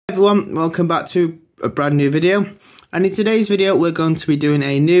Everyone, welcome back to a brand new video, and in today's video we're going to be doing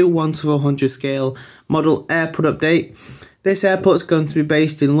a new 1/400 scale model airport update. This airport's going to be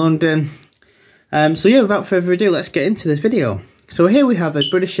based in London. So yeah, without further ado, let's get into this video. So here we have a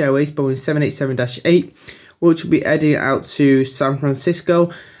British Airways Boeing 787-8 which will be heading out to San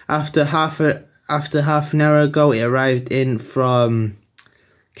Francisco. After half an hour ago it arrived in from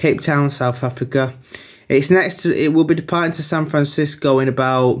Cape Town, South Africa. It will be departing to San Francisco in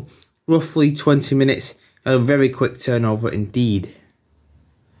about roughly 20 minutes. A very quick turnover indeed.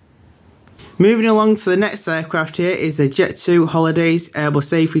 Moving along to the next aircraft here is the Jet2 Holidays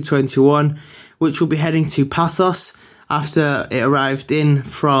Airbus A321, which will be heading to Pathos after it arrived in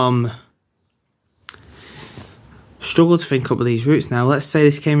from... Struggle to think up with these routes now. Let's say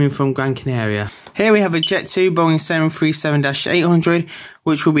this came in from Gran Canaria. Here we have a Jet2 Boeing 737-800,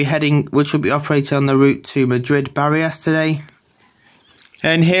 which will be operating on the route to Madrid Barajas today.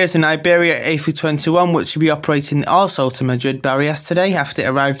 And here's an Iberia A321, which will be operating also to Madrid Barajas today after it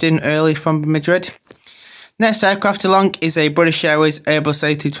arrived in early from Madrid. Next aircraft along is a British Airways Airbus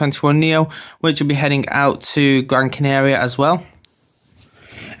A321neo, which will be heading out to Gran Canaria as well.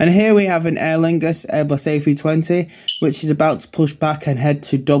 And here we have an Aer Lingus Airbus A320, which is about to push back and head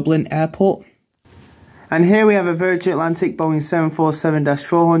to Dublin Airport. And here we have a Virgin Atlantic Boeing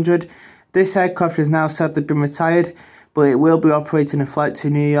 747-400. This aircraft has now sadly been retired, but it will be operating a flight to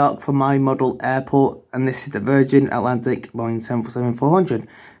New York from my model airport. And this is the Virgin Atlantic Boeing 747-400.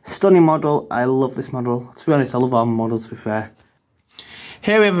 Stunning model, I love this model. To be honest, I love all models to be fair.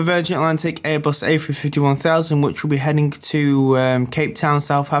 Here we have a Virgin Atlantic Airbus A350-1000, which will be heading to Cape Town,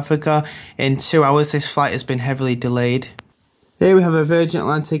 South Africa in 2 hours. This flight has been heavily delayed. Here we have a Virgin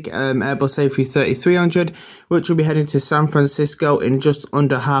Atlantic Airbus A330-300, which will be heading to San Francisco in just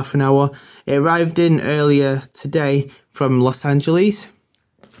under half an hour. It arrived in earlier today from Los Angeles.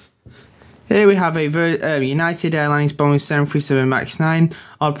 Here we have a United Airlines Boeing 737 MAX 9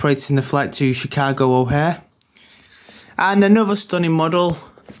 operating the flight to Chicago O'Hare. And another stunning model.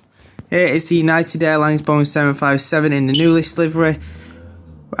 Here is the United Airlines Boeing 757 in the new list livery.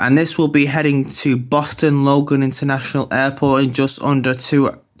 And this will be heading to Boston Logan International Airport in just under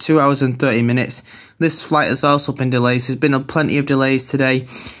 2 hours and 30 minutes. This flight has also been delayed. There's been plenty of delays today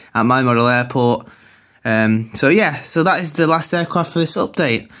at my model airport. So that is the last aircraft for this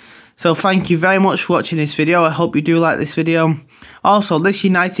update. So thank you very much for watching this video. I hope you do like this video. Also, this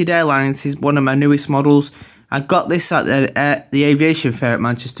United Airlines is one of my newest models. I got this at the aviation fair at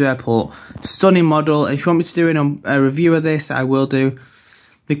Manchester Airport. Stunning model. If you want me to do a review of this, I will do,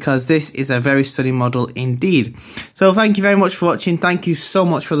 because this is a very stunning model indeed. So thank you very much for watching. Thank you so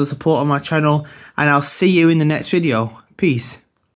much for the support on my channel, and I'll see you in the next video. Peace.